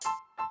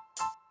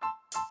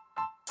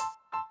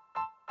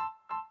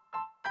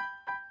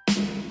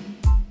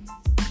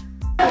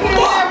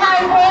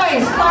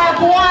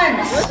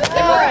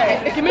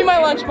Give me my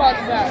lunchbox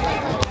back.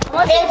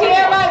 If you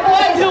hear my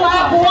voice,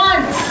 clap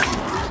once.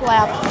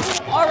 Clap.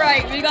 All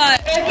right, we got.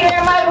 If you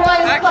hear my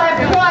voice, clap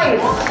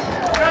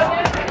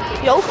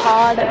twice. Yo,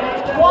 Pod.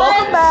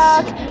 Welcome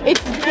back.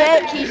 It's day.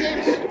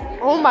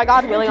 Oh my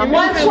God, William.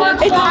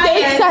 It's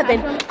day 7.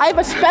 I have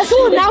a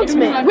special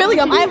announcement.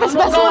 William, I have a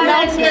special Go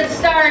ahead and announcement. get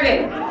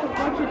started.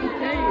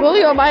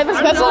 William, I have a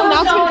special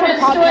announcement for the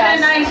Zone's doing a podcast.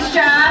 nice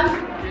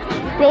job.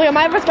 William,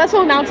 I have a special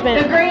The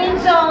announcement. green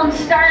zone's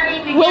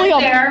starting to William,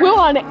 get there. we're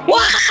on.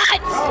 What?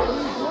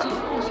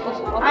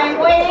 I'm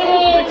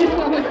waiting.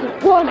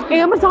 We're on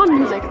Amazon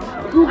Music,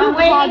 Google I'm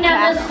waiting on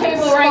Podcasts, this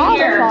table right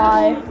here.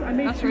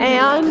 Spotify,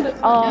 and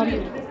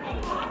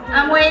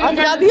I'm waiting I on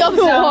forgot this the other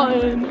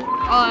zone. one.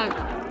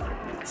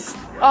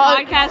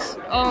 Podcast.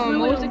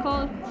 What was it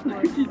called?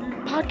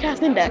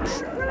 Podcast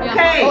Index.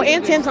 Okay. Oh,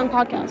 and Samsung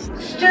Podcast.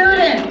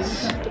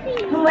 Students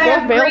who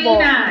have They're green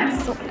available.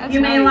 on, you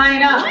may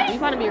line up. Damn.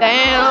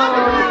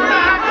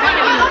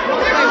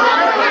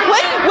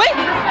 Wait.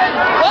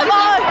 What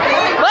line?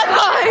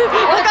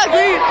 I got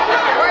green.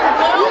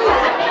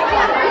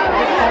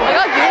 I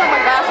got green on my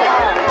glasses.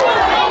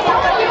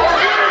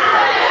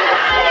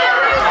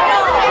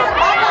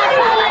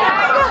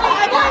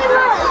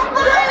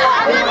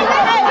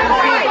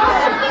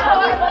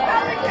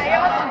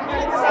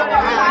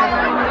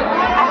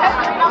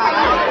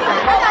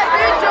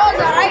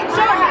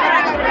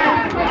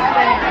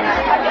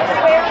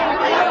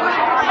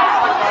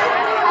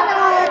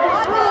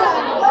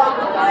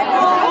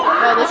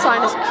 Oh, this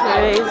sign is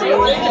crazy.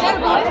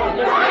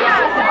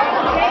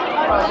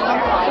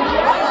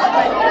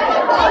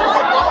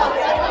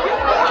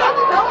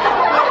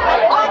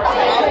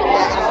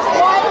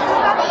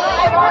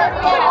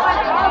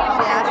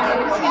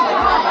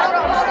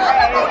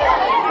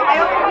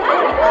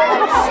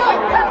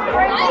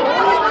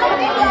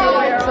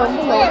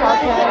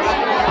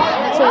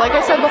 So like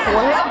I said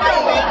before,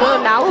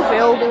 they're now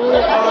available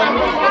on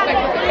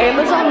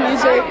Amazon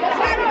Music,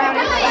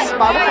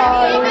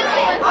 Spotify,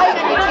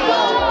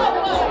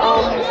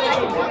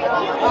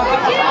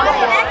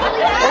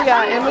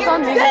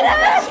 Amazon Music,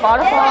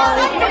 Spotify,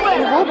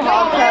 Google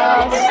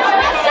Podcasts,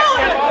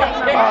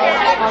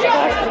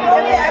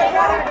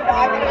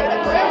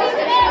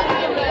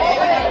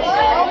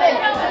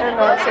 and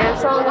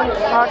Samsung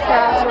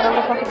Podcast, whatever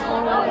the fuck it's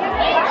called.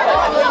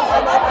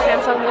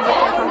 Samsung Music,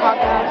 Samsung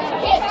Podcast,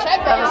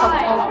 whatever the fuck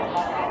it's called.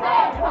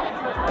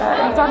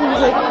 Amazon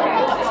Music,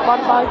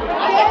 Spotify,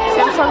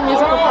 Samsung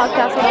Music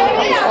Podcast, whatever the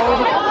fuck it's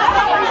called.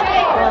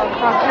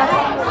 Podcast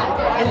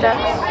Index,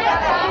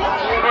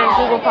 and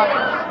Google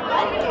Podcasts.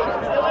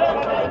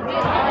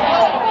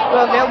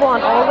 We're available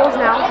on all of those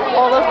now,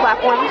 all those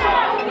platforms.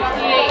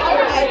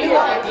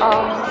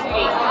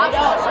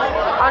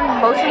 On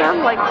most of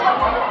them, like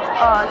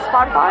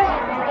Spotify,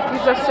 you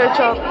just search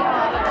up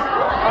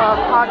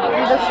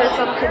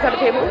Kids at a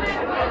Table,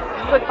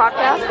 click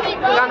podcast,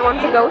 click on one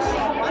to Ghost,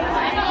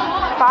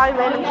 buy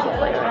random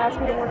player. It asked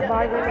me to want to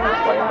buy random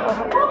player.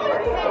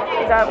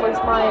 That was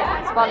my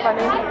Spotify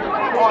name,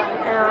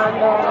 and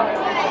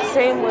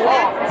same with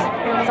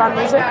Amazon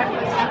Music.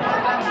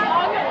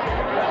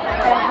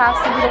 It has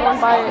to be the one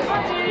by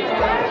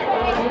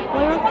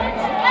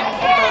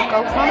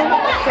Ghost on it.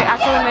 They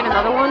actually made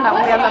another one that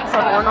only has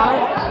episode 1 on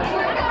it.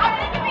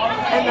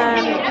 And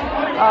then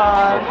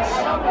on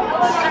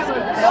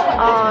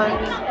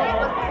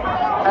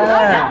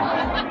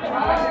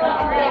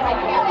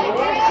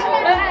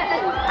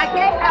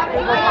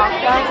Google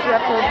Podcasts, you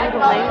have to do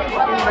the link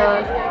in the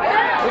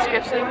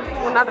description.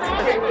 Well, not the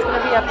description, it's going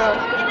to be at the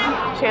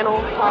channel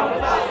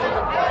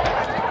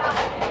top.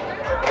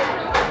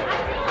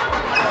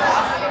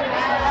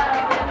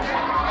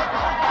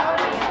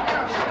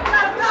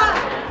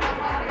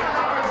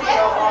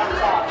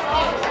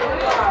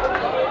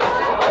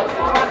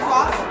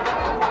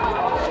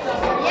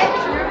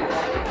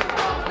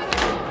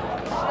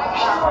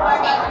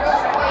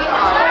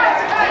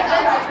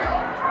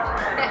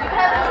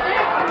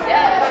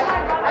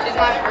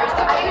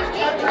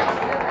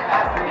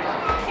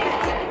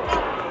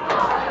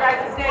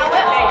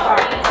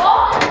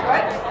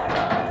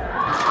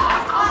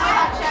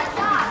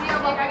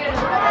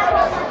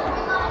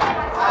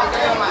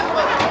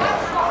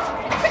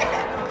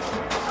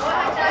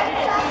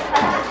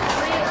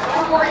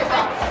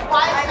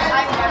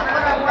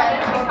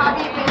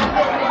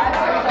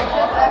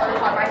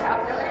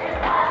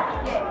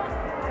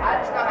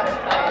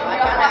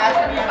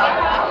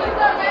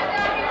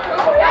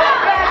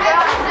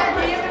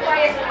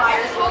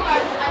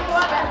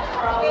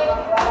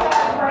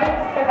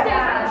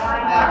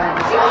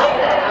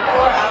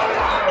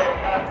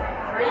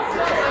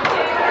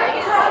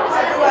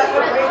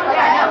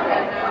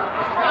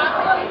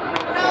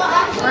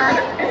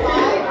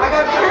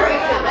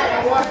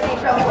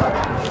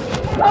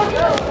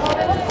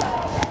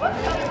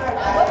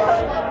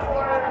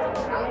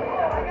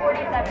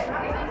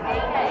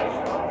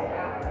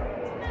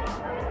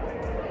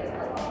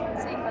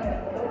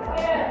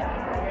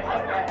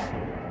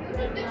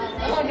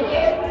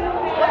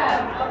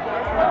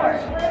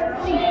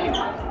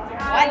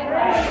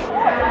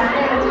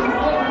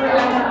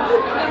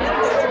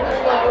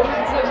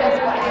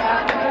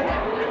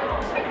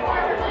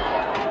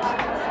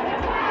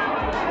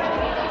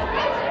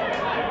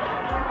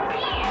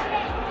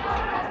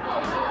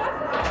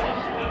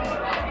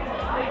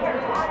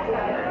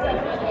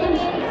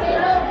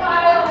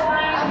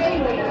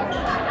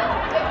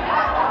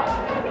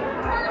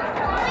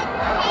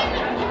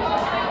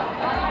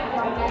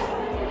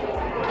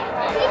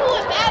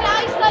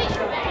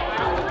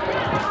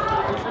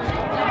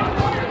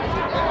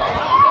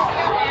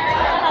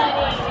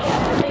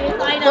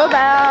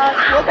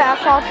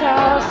 Ash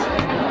podcast.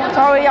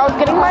 Sorry, I was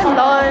getting my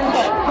lunch.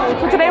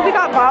 So today we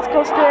got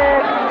Bosco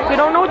stick. If you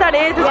don't know what that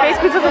is, it's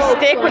basically just a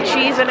stick with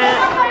cheese in it.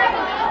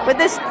 With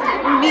this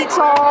meat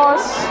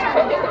sauce.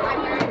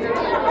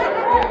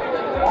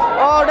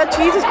 Oh, the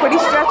cheese is pretty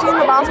stretchy in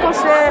the Bosco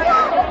stick.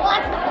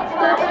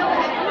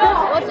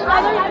 What's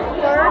another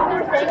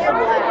word for saying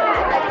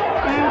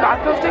black?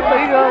 Bosco stick,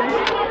 pretty good.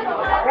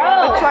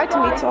 I tried to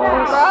meat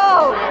sauce.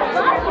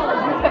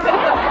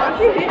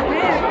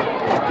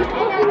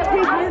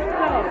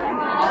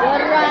 What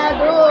do I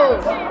do?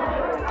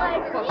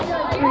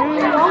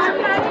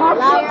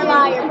 Liar,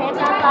 liar, pants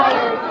on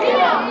fire.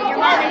 Your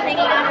mother's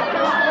thinking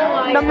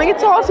I'm a The meat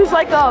sauce is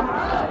like Oh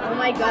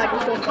my god,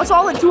 you're so a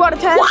solid 2 out of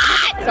 10.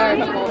 Sorry,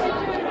 my fault.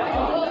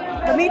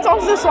 The meat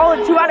sauce is a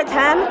solid 2 out of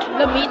 10.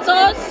 The meat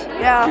sauce?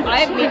 Yeah. I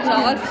have meat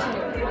sauce.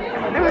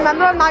 And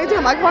remember, I'm not using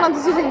a microphone, I'm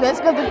just using this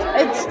because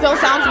it still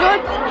sounds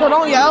good. So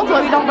don't yell so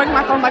you don't break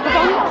my phone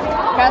microphone.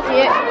 Can I see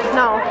it?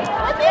 No.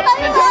 You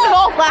turned it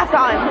off last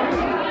time.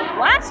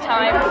 Last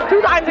time?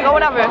 2 times ago,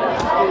 whatever.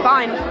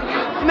 Fine.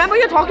 Remember,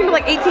 you're talking to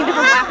like 18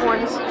 different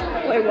platforms.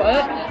 Wait,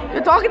 what?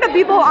 You're talking to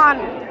people on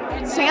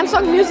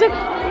Samsung Music,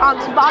 on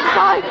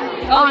Spotify.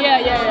 Oh,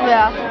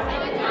 yeah.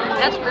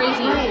 That's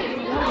crazy.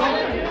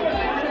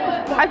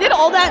 I did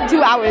all that in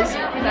 2 hours.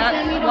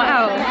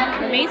 Wow.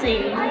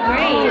 Amazing.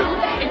 Great.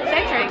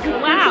 Eccentric.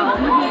 Wow.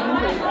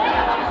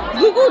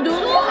 Google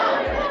Doodle?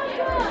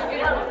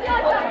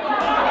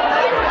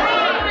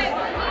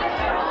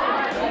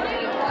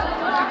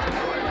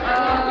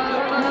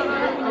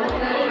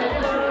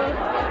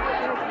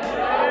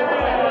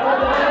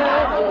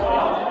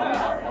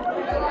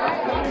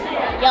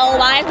 Yo,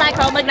 why is my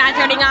Chromebook not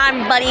turning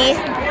on, buddy?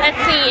 Let's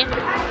see.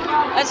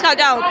 Let's count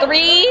down.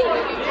 3,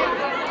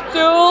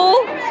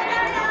 2,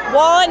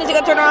 1. Is it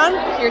gonna turn on?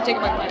 Here, take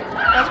my mic.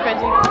 That's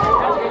crazy.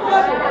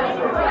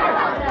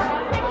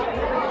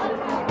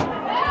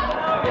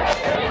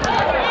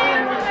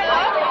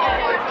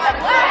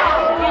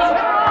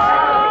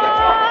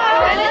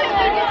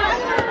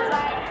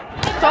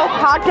 So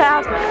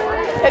podcast.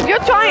 If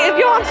you're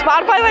on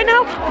Spotify right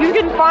now, you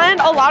can find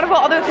a lot of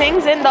other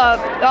things in the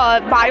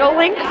bio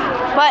link.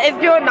 But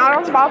if you're not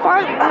on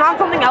Spotify, and on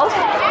something else,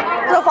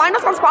 so find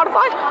us on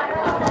Spotify.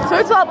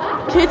 Search up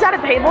Kids at a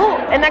Table,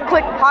 and then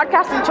click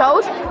Podcast and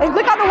Shows, and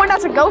click on the one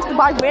that's a ghost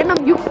by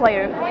Random Uke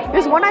Player.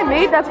 There's one I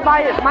made that's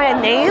by my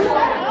name,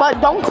 but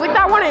don't click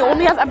that one. It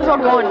only has episode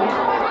 1.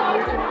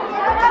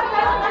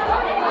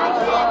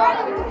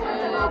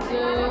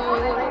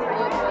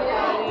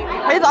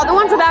 There's other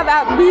ones that have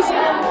at least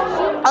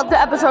up to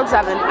episode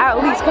 7, at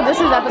least, because this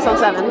is episode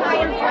 7.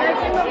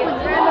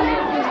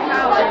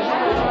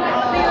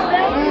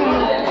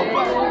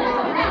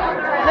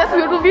 That's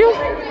beautiful view.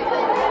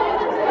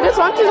 This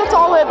lunch is a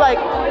solid, like,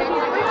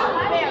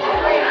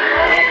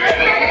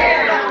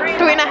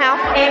 3.5.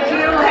 If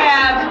you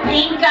have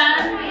pink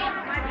on,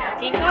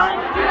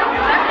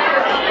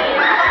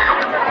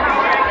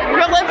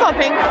 Your lips are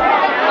pink.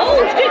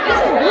 Oh shit, this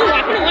is blue.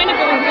 I couldn't line up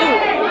going blue.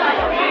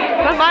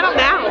 Then line up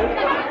now.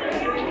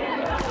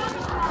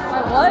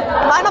 What?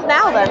 Line up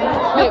now, then.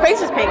 Your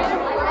face is pink.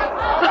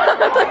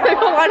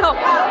 Line up.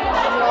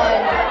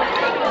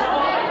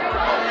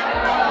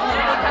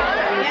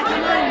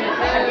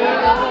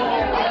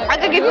 I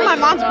could give you my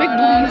mom's big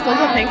boobies. Those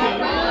are pink.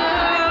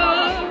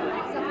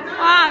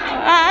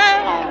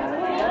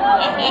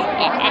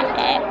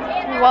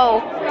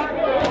 Whoa.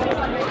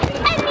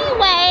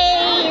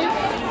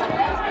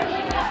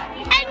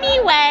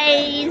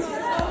 Anyways.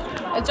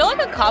 Is there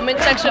like a comment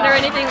section or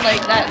anything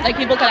like that? Like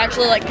people can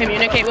actually like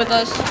communicate with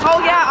us Oh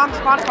yeah, on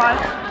Spotify.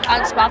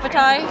 on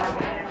Spotify?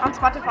 On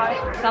Spotify.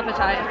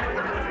 Spotify.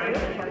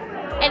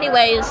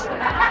 Anyways,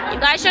 you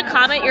guys should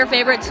comment your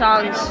favorite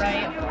songs.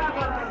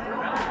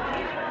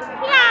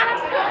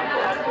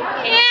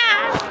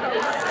 Yeah.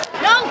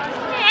 No.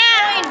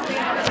 Yeah.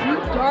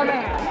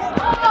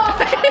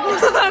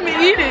 I'm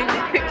eating.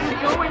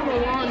 Going the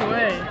wrong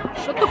way.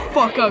 Shut the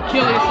fuck up,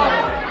 kill yourself.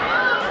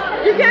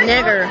 You can't.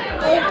 Nigger.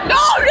 No,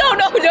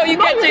 you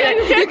can't say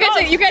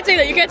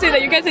that. You can't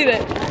say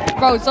that.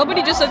 Bro,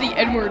 somebody just said the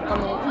N-word.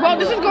 Well,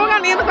 this is going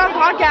on the Amazon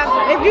podcast.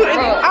 If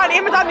on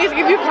Amazon Music,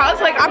 if you cuss,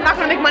 like, I'm not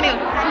gonna make money.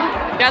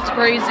 That's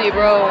crazy,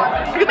 bro.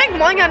 You can make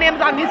money on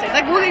Amazon Music.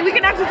 Like, we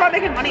can actually start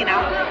making money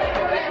now.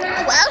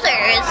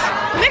 Wowzers.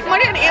 We make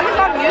money on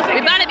Amazon Music. We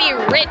gotta be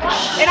rich.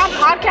 And on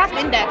Podcast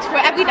Index for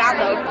every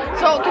download.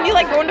 So can you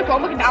like go into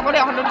Chromebook and download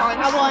it 100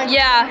 times?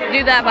 Yeah,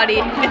 do that,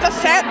 buddy. It's a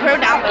set per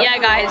download. Yeah,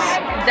 guys,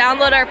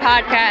 download our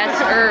podcast,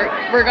 or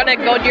we're gonna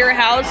go to your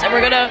house and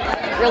we're gonna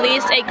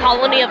release a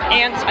colony of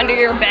ants under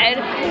your bed,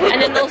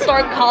 and then they'll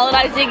start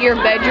colonizing your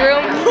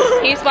bedroom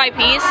piece by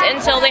piece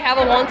until they have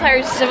a whole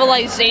entire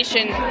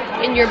civilization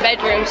in your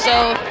bedroom.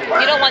 So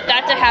you don't want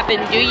that to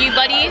happen, do you,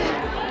 buddy?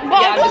 Well,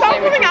 Yeah, I'm what's just out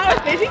coming out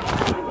of Daisy?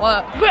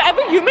 What? For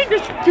every human,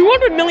 there's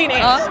 200 million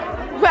ants.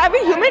 For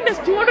every human, there's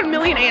 200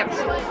 million ants.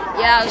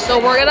 Yeah, so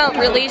we're gonna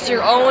release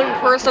your own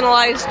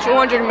personalized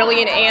 200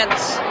 million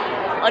ants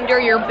under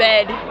your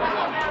bed,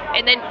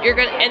 and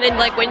then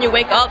like when you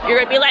wake up, you're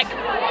gonna be like,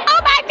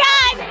 oh my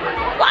god,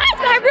 why is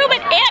my room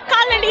an Ant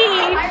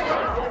colony.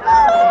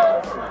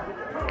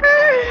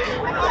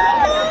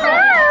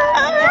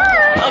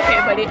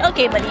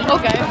 Okay, buddy.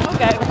 Okay.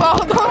 Well,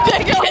 don't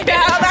take it like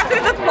that. That's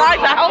just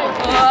flying out.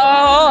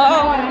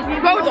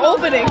 Bro, it's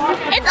opening.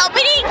 It's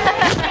opening.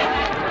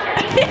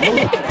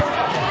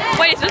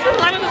 Wait, is this the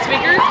time of the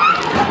speaker?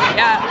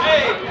 Yeah.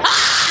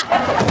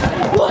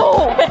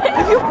 Whoa!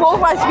 If you blow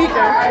my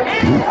speaker.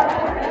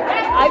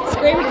 I'm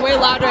screaming way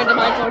louder into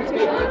my phone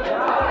speaker.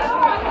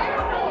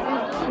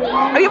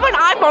 You have an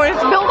iPhone,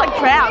 it's built like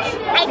trash.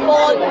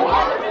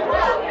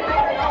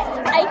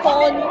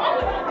 iPhone.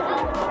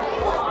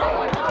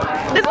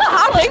 This is a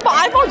hot take, but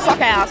iPhones suck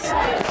ass.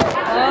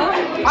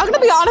 I'm gonna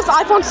be honest,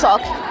 iPhones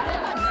suck.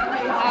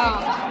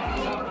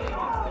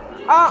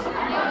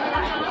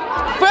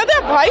 For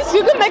their price,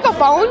 you can make a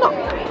phone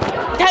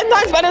 10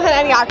 times better than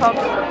any iPhone.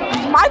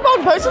 My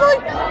phone, personally,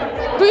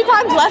 3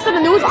 times less than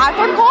the newest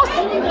iPhone costs,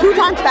 2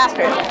 times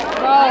faster.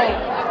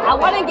 I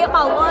want to get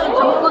my lunch.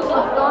 I'm fucking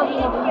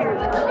starving.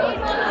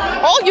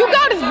 All you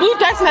got is blue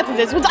text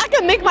messages, which I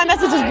can make my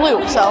messages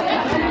blue, so.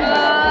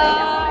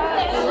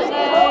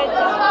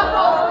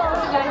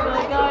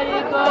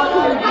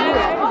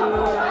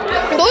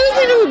 Those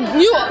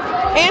new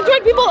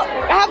Android people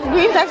have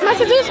green text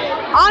messages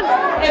on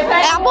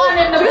Apple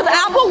because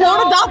Apple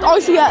won't adopt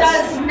RCS.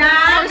 Does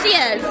not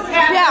RCS.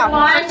 Yeah.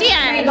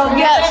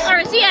 Yes.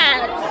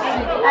 RCS.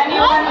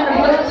 anyone in the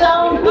blue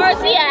zone?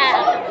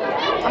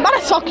 RCS. I'm about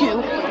to suck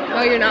you.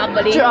 No, you're not,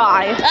 buddy.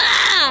 Try.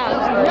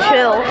 Ah!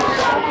 Chill.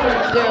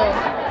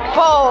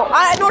 Oh,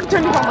 I know how to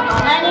turn your phone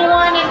on.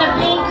 Anyone in the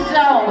pink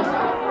zone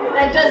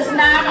that does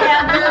not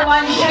have their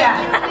one shot?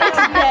 It's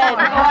dead.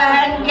 Go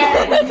ahead and get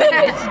it.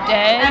 It's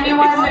dead.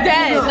 Anyone in the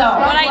pink zone?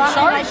 When I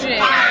charge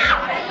it.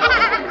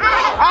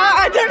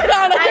 I turned it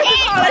on. I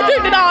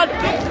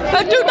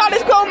turned on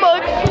his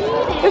Chromebook.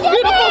 His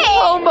beautiful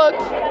Chromebook.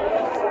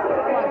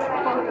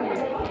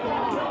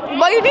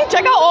 But you need to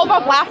check out all of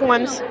our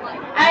platforms.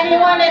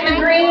 Anyone in the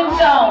green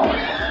zone?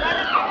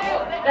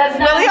 Does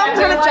not William's have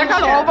their gonna one check out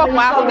shot. all of our Please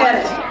go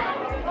get platforms. it.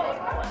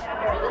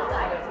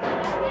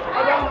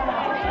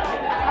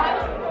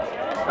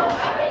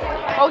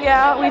 Oh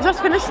yeah, we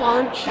just finished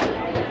lunch.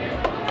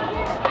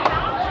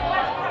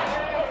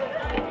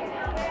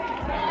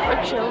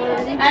 We're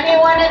chilling.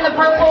 Anyone in the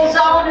purple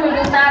zone who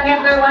does not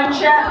have their one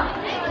shot?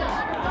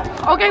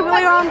 Okay,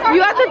 William,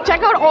 you have to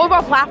check out all of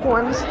our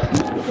platforms.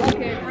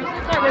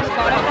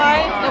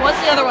 Spotify. Then what's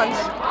the other ones?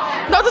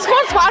 No, just go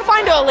on Spotify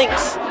and there are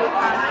links.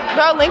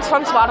 There are links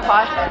from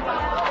Spotify.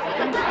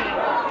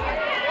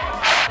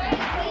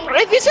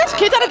 If you search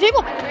Kids at a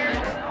Table,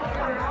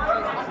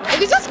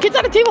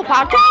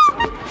 podcast,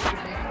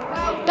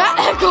 that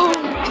echo.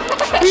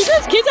 If you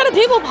search Kids at a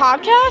Table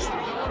podcast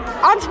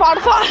on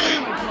Spotify,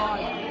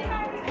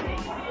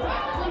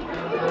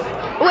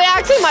 wait,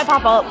 actually it might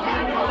pop up.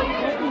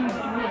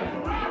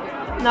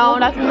 No,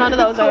 that's none of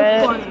those are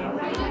it.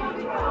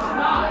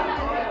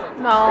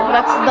 No,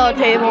 that's the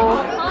table.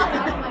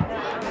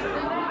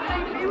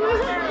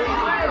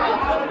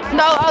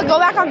 No, I'll go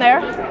back on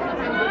there.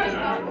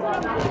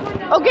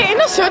 Okay, in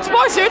the search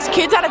bar, search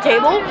Kids at a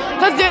Table,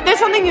 because there's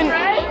something in,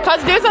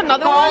 because there's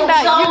another one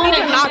that you Zone, need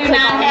if to not you do click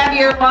not on. have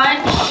your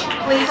lunch,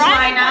 please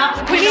line up.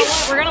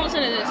 We're gonna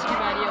listen to this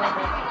video.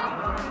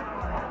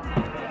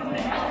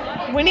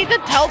 We need to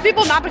tell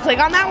people not to click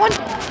on that one.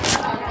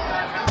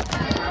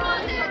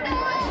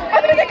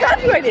 I'm gonna get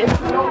copyrighted.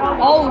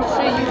 Oh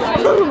shit, you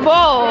right.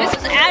 Whoa. This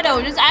is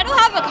Addo. Does Addo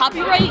have a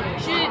copyright?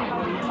 Shit.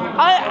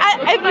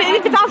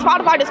 If it's on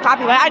Spotify, it's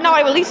copyright. I know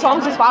I released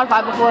songs to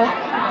Spotify before.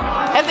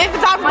 If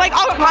it's on, like,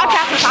 all the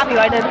podcasts are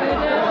copyrighted.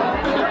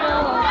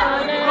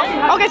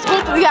 Okay,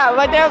 school, yeah,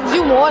 right there,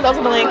 view more, those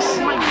are the links.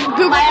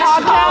 Google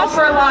Last call Podcasts,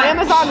 for lunch.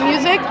 Amazon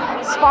Music,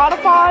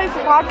 Spotify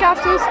for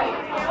podcasters.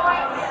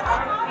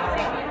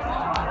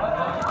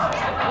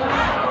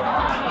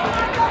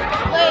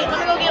 Wait, let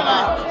me go get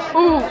lunch.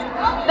 Ooh,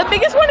 the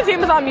biggest one is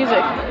Amazon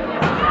Music.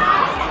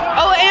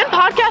 Oh, and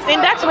Podcast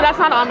Index, but that's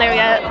not on there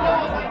yet.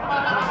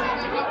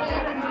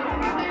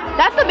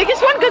 That's the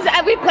biggest one because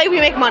every play we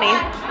make money.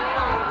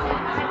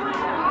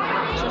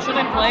 So should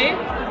I play?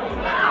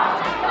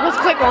 Let's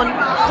click one.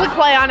 Click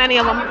play on any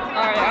of them.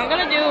 Alright, I'm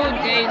gonna do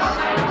day 6.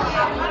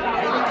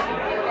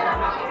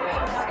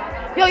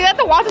 Yo, you have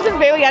to watch this in the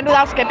very end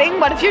without skipping,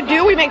 but if you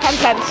do, we make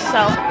content,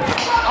 so.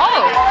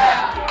 Oh!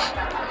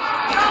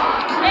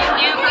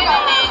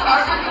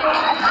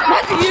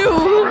 That's you!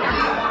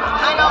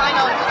 I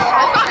know.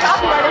 It's not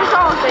copyrighted, it's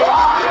all fake.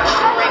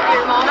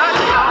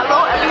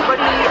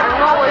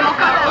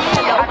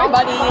 Hello,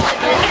 everybody.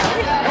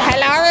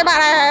 Hello,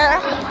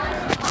 everybody.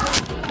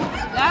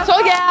 So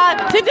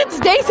yeah, since it's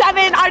day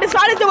 7, I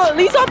decided to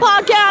release our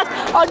podcast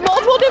on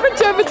multiple different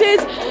services.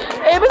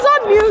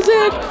 Amazon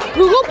Music,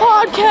 Google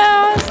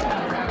Podcasts.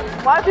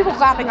 Why are people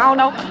clapping? I don't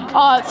know.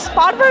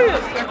 Spotify.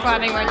 You're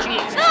clapping my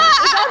cheeks.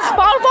 It's on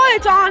Spotify.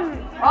 It's on.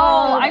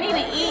 Oh, I need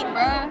to eat,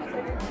 bruh.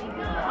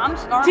 I'm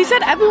starving. She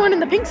said everyone in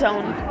the pink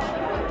zone.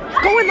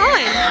 Go in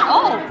line.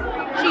 Oh,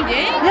 she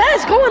did?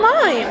 Yes, go in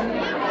line.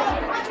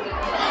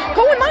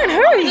 Go in line,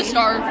 hurry. To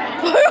starve.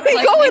 Hurry,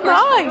 Like, go in people-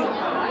 line.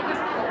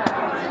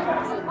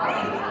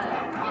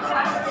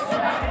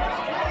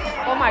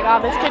 my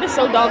god, this kid is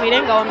so dumb. He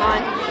didn't go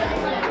online.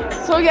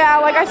 So yeah,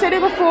 like I said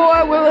it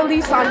before, we're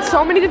released on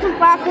so many different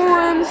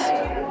platforms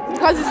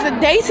because it's the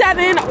day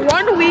 7,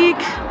 1 week.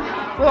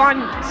 We're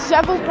on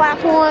several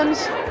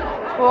platforms.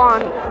 We're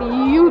on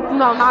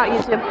not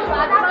YouTube.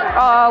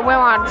 We're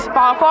on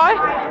Spotify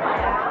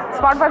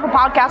for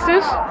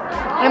podcasters,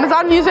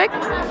 Amazon Music,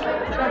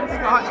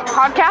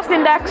 Podcast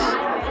Index.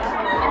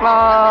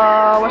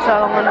 What's the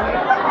other one?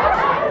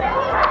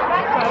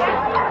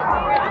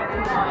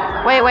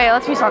 Wait,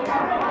 let's restart.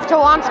 So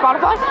on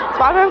Spotify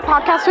for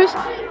podcasters,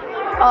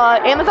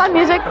 Amazon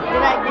Music,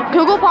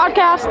 Google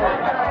Podcast,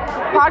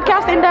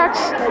 Podcast Index,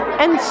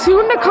 and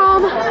soon to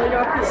come,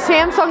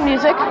 Samsung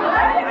Music,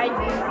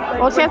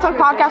 or Samsung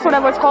Podcast,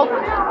 whatever it's called.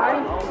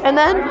 And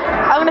then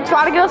I'm gonna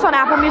try to get us on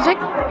Apple Music,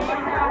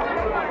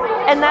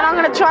 and then I'm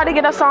gonna try to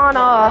get us on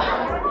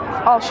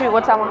oh shoot,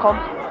 what's that one called?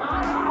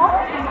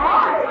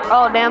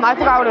 Oh damn, I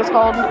forgot what it was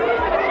called.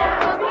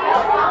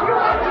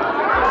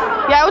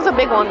 Yeah, it was a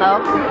big one though.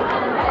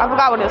 I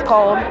forgot what it's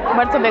called,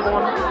 but it's a big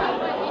one.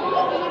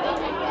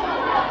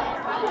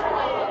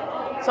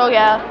 So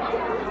yeah,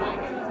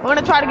 we're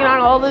gonna try to get on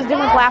all those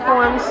different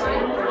platforms.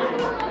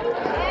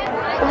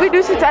 If we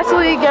do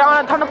successfully get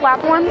on a ton of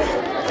platforms,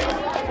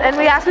 and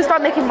we actually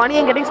start making money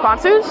and getting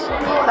sponsors,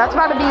 that's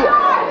about to be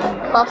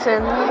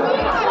bussin'.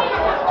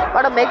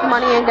 About to make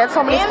money and get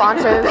so many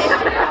sponsors.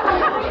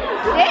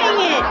 Dang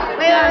it!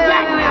 Wait.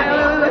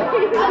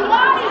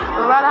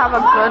 We're about to have a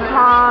good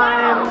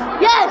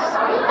time. Yes!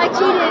 I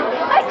cheated.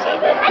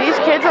 These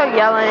kids are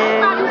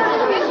yelling.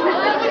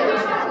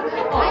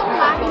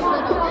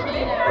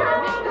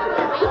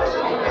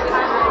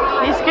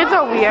 These kids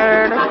are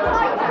weird.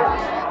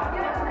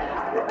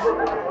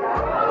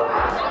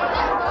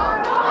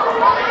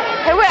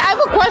 Hey, wait, I have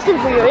a question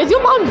for you. Is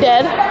your mom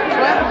dead?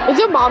 Is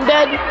your mom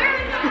dead?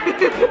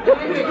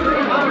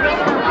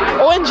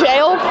 Or in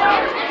jail?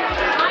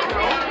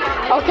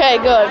 Okay,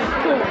 good.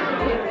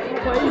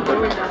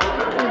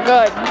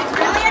 Good.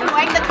 Really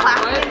annoying the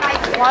clapping.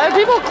 Why are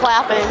people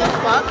clapping?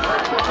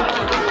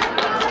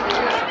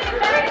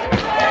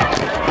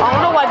 I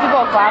don't know why people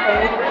are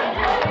clapping.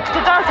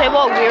 Kids at our table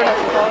are weird as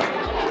fuck.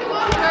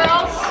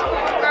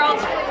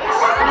 Girls.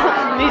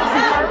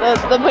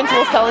 The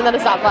principal's telling them to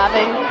stop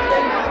clapping.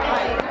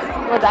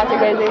 That's actually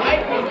crazy.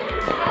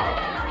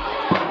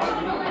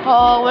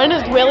 Oh, when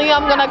is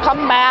William gonna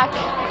come back?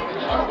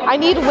 I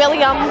need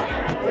William.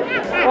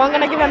 Or I'm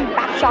gonna give him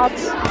back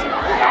shots.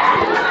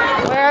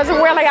 Where's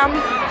William?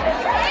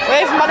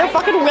 Where's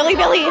motherfucking Willy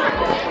Billy?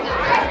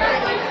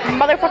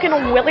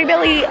 Motherfucking Willy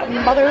Billy.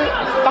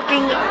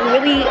 Motherfucking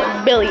Willy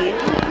Billy.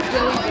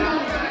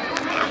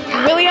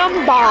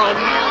 William Bond.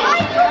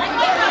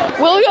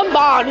 William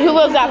Bond, who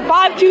lives at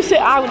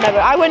 526. I would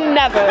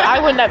never.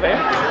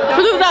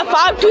 Who lives at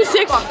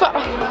 526.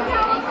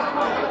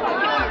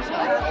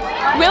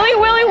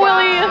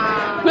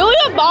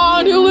 William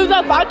Bond, who lives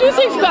at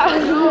 526.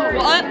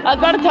 What? I was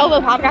about to tell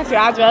the podcast your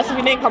address if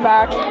you didn't come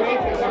back.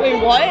 Wait,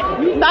 what?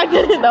 I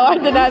didn't,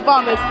 I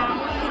promise.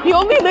 He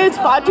only lives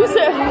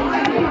 526.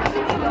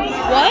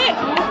 What?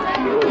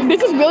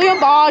 This is William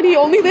Bond. He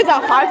only lives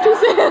at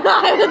 526.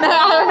 I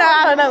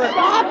don't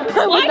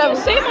know. Why do you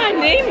say my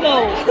name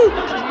though?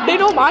 They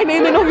know my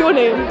name, they know your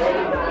name.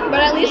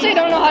 But at least they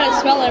don't know how to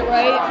spell it,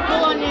 right?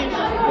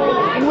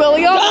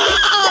 William?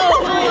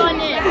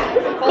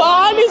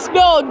 Bond is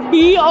spelled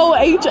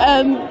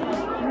B-O-H-N.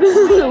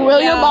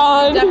 William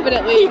Bond.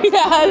 Definitely.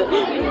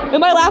 Yeah. And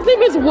my last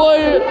name is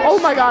Wood. Oh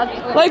my god.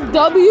 Like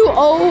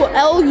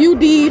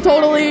W-O-L-U-D,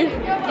 totally.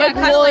 Like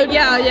wood.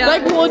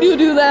 Like would you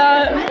do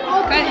that?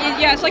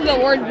 Yeah, it's like the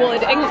word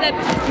wood, except...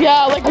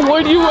 Yeah, like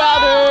would you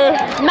rather...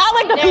 Not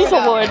like the piece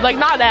of wood, like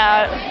not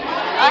that.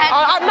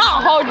 I'm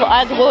not hard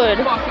as wood.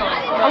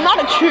 I'm not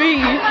a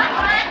tree.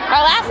 My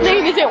last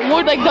name isn't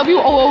Wood, like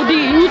W-O-O-D.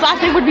 Whose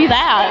last name would be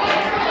that?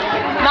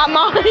 Not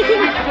mine.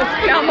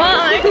 Not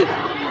mine.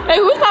 Hey,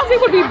 whose last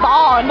name would be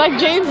Bond? Like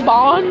James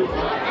Bond?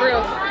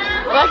 Real.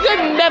 That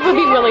could never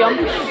be William.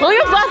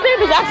 William's last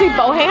name is actually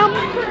Boham.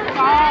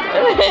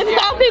 His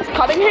last name's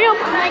Cunningham.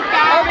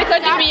 Or we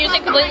could just be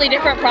using completely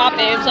different prop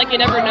names, like you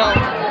never know.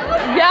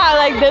 Yeah,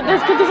 like this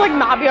could just like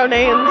not be our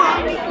names.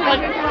 Like,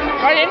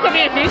 my name could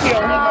be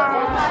Ezekiel.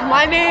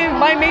 My name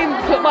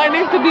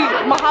could be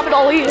Muhammad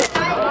Ali.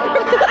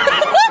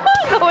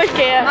 No, I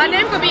can't. My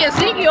name could be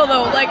Ezekiel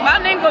though. Like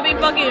my name could be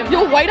fucking.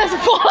 You're white as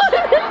fuck.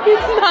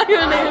 It's not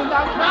your name.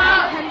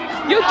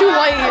 You're too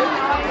white.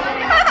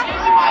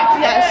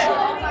 Yes.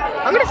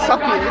 I'm gonna suck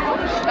you.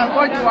 Of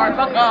course you are.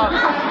 Fuck off.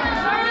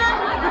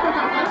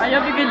 I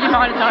hope you get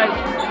demonetized.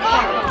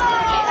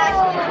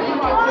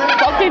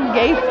 Fucking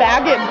gay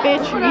faggot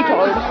bitch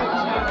retard.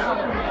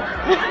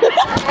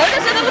 Or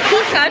just another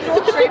cool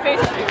casual straight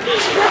face.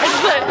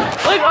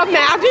 Like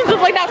imagine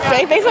just like that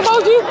straight face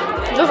emoji.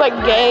 Just like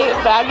gay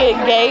faggot,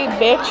 gay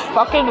bitch,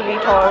 fucking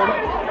retard.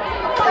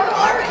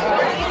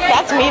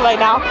 That's me right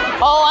now.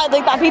 Oh, I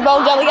licked that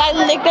P-Bone jelly. I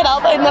licked it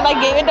up and then I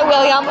gave it to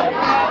William. I'm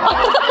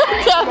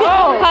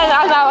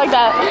not like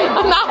that.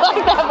 I'm not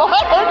like that, boy.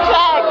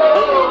 Check.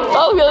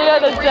 Oh,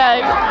 William,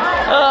 check.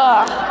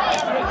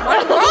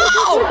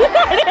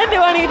 can't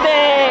do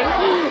anything.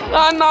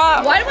 I'm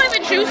not. Why do I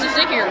even choose to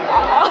sit here?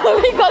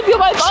 Because you're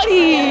my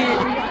buddy.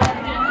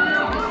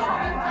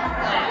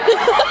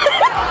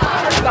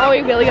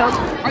 Sorry, William.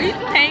 Are you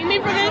paying me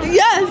for this?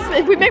 Yes,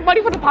 if we make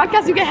money for the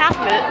podcast, you get half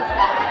of it.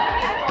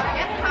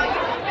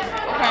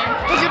 Okay.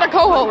 Because you're the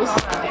co-host.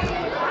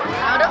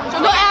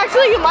 No,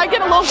 actually, you might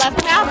get a little less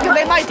than half because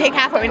they might take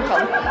half our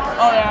income.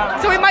 Oh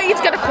yeah. So we might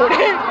each get a quarter.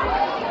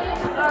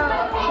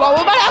 Well,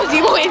 we're about to have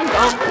zero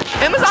income.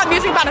 Amazon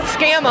Music about to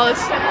scam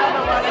us.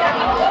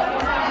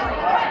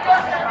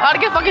 About to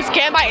get fucking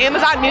scammed by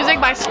Amazon Music,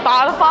 by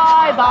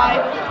Spotify,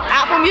 by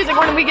Apple Music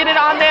when we get it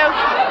on there.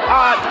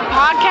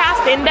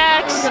 Podcast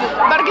Index.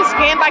 About to get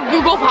scammed by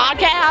Google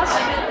Podcasts.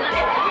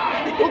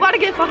 We're about to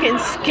get fucking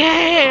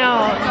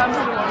scammed.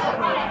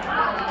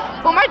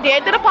 Well, my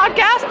dad did a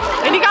podcast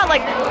and he got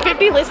like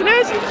 50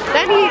 listeners.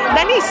 Then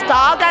he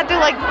stopped after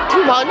like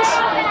 2 months,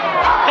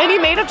 and he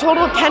made a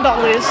total of $10.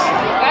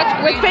 That's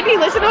With great. 50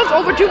 listeners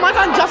over 2 months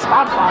on just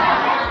Spotify.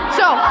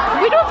 So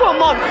we do it for a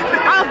month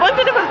on a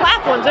bunch of different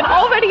platforms, and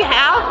already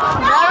have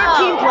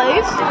 13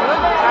 plays.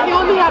 And you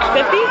only have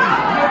 50.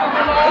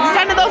 It's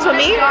 10 of those for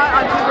me.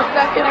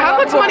 How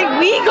much money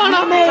we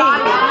gonna make?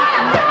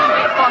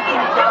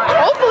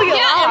 Hopefully a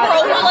Yeah, and lot.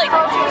 we're only like,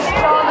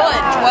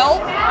 what, 12?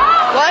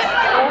 What?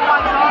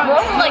 We're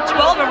only like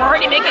 12 and we're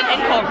already making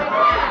income.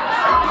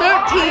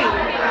 13.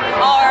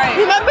 Alright.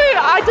 Remember,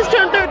 I just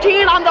turned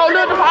 13 on the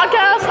owner of the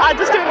podcast. I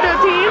just turned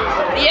 13.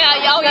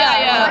 Yeah, oh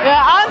yeah.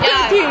 Yeah, I'm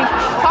Yeah. 13.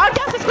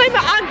 Podcast disclaimer,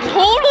 I'm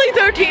totally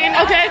 13,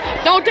 okay?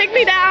 Don't take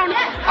me down.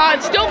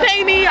 Still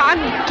pay me. I'm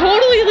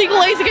totally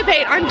legal age to get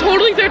paid. I'm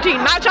totally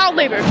 13, not child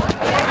labor.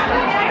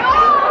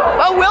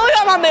 But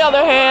William, on the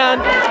other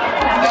hand,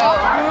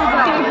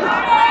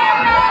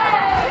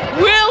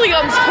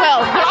 William's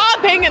 12, but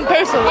I'm paying him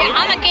personally. Yeah,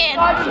 I'm a kid.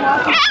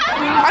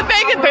 I'm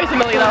paying him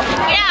personally, though.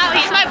 Yeah,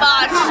 he's my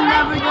boss.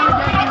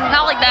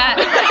 Not like that.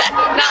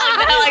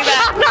 Not like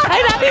that. Not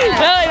like that.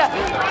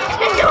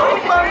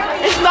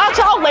 It's not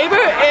child labor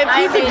if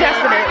he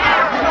suggested it.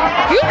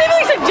 You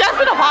literally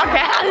suggested a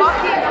podcast.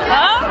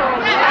 Huh?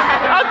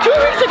 2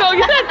 weeks ago,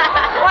 you said,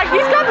 like,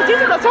 these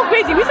conversations are so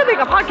crazy. We should make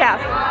a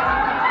podcast.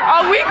 A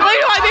week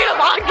later, I made a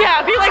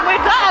podcast. He's like, wait,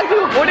 is that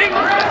actually recording?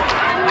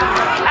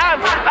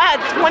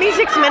 At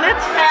 26 minutes.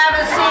 Have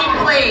a seat,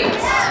 please.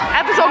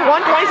 Episode 1,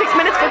 26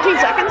 minutes, 15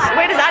 seconds.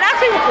 Wait, is that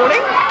actually recording?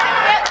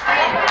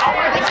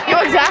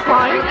 Your exact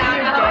line.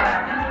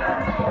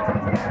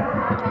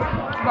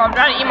 Bro, I'm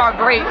trying to eat my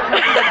grape.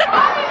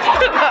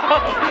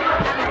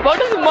 Why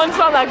does one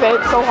sound that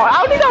great so hard? I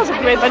don't think that was a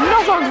great, but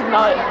that song's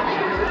not.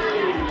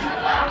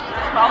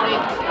 Probably.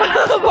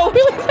 But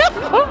really,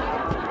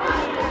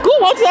 cool,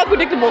 what's that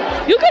predictable?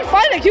 You can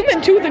find a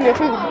human tooth in your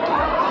food.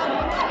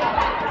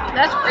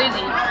 That's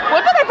crazy.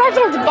 One time I found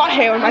someone's butt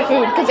hair in my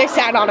food because they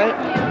sat on it.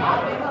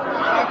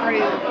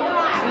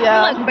 Yeah.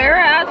 Like bare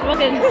ass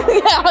fucking.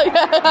 Yeah.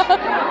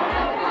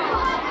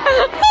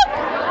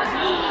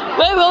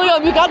 Wait,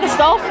 William, you got the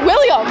stuff?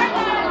 William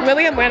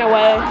ran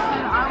away.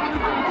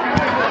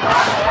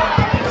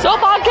 So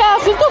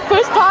podcast, this is the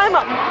first time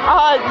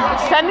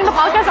sending the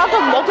podcast out to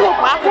multiple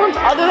platforms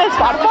other than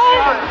Spotify.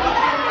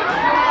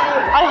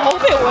 I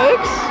hope it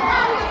works.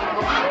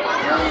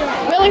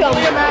 William.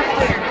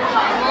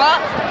 What?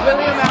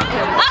 William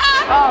Afton.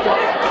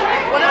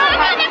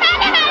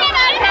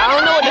 I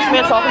don't know what this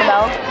man's talking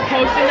about.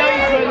 Posting that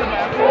you put in the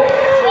bathroom.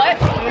 What?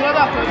 You know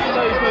that posting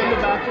that you put in the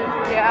bathroom?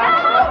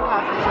 Yeah.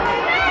 What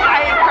happened?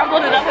 I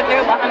crumbled it up and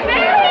threw it behind me.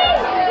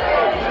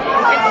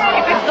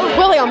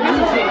 William.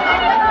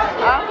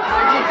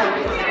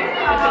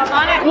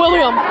 On it.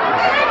 William.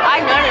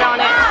 I nutted on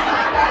it.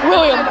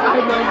 William.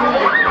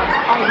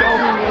 I know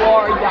who you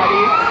are,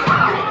 Daddy.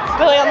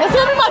 William, this is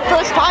gonna be my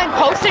first time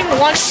posting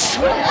one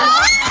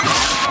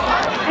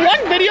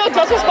video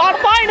just for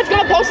Spotify, and it's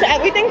gonna post to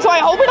everything, so I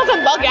hope it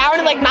doesn't bug out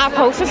and like not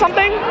post or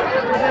something.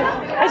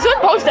 It should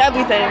post to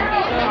everything.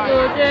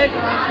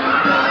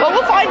 But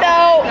we'll find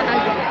out.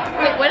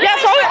 Wait, what if Yeah,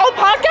 so our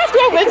podcast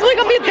was originally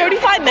gonna be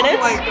 35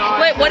 minutes.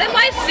 Wait, what if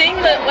I sing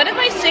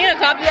a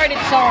copyrighted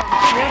song?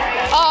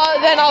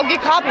 Then I'll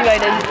get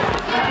copyrighted.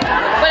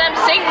 But I'm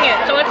singing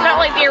it, so it's not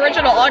like the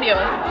original audio.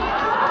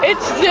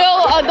 It's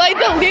still, like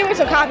the lyrics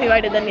are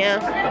copyrighted then, yeah.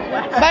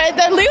 But if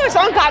the lyrics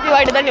aren't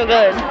copyrighted, then you're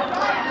good.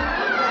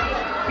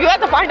 You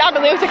have to find out the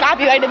lyrics are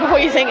copyrighted before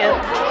you sing it.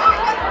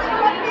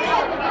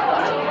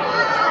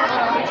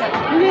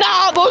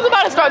 Nah, Bo's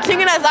about to start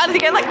singing as loud as he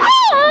can, like,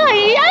 oh,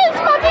 yes,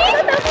 puppy.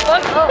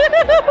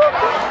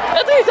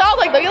 That's what he sounds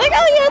like, though. You're like,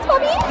 oh, yes,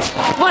 puppy.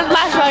 One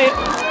last night.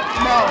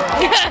 No.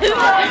 Yes.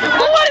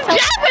 But what is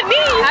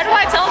Japanese? How do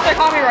I tell if they're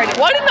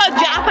copyrighted? What in the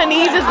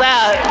Japanese is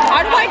that?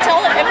 How do I tell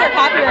if they're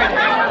copyrighted?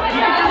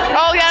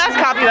 Oh, yeah, that's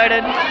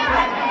copyrighted.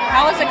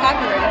 How is it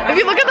copyrighted? If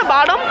you look at the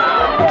bottom,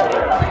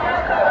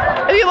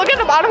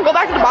 go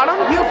back to the bottom,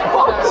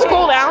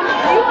 scroll down.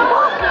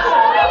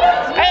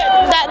 Hey,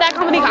 that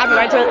company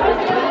copyrights it. Oh.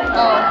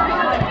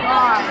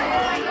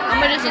 I'm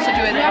gonna just listen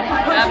to it then.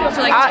 So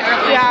like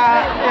terribly.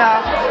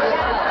 Yeah.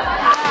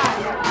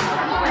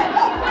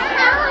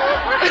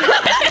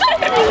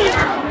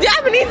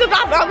 Japanese is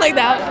not Not like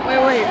that.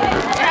 Wait.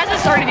 It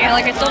hasn't started yet.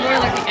 Like, it's still doing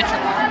like the intro.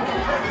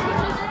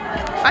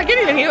 I can't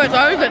even hear it, so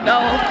I don't even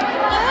know.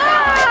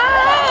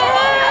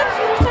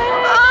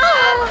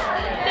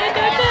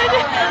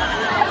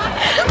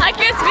 I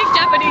can't speak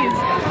Japanese.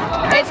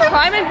 It's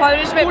Crime and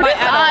Punishment by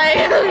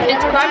Adam.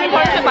 It's Crime and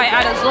Punishment by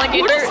Adam. So like,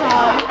 it's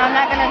I'm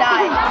not gonna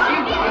die.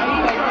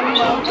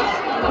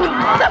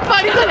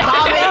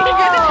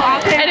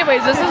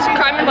 Anyways, this is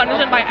Crime and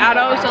Punishment by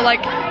Ado, so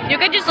like you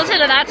could just listen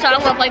to that song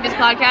of like this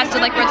podcast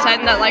and like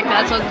pretend that like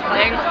that's what's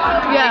playing.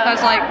 Yeah.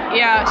 Because like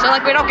so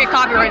like we don't get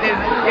copyrighted,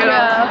 you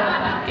know.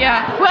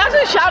 Yeah. We're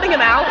actually shouting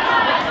him out.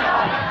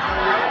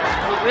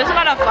 This is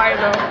not a fire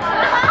though.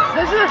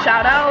 This is a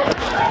shout out.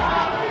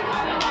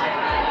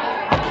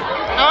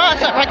 I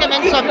want to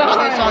recommend some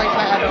other songs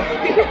by Ado.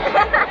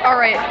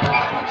 Alright.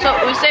 So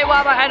Usei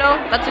wa by Ado,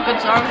 that's a good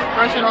song.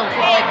 Personal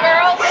like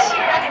girls.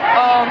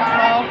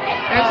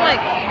 There's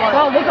like what?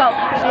 Oh, look up.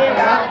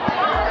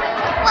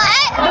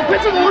 What? The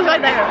principal is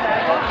right there.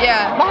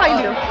 Yeah. Behind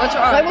you. What's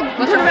wrong?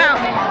 Turn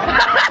around.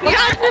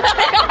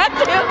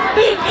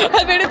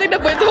 I made it think the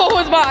principal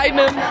was behind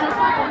him.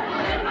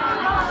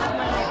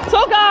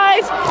 So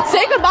guys,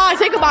 say goodbye.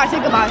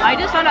 I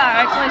just found out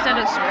I actually said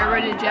a swear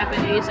word in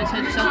Japanese. I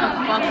said shut the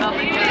fuck up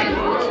in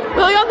Japanese.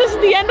 William, this is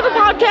the end of the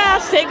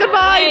podcast. Say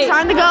goodbye. Hey. It's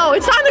time to go.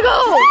 It's time to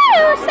go.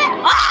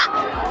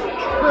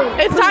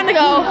 It's time to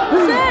go.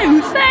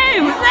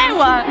 Usei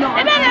what?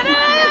 Usei.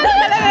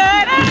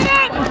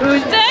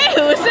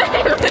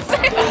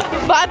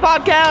 Bye,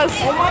 podcast.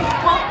 Oh my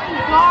fucking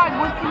god,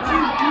 what did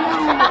you do?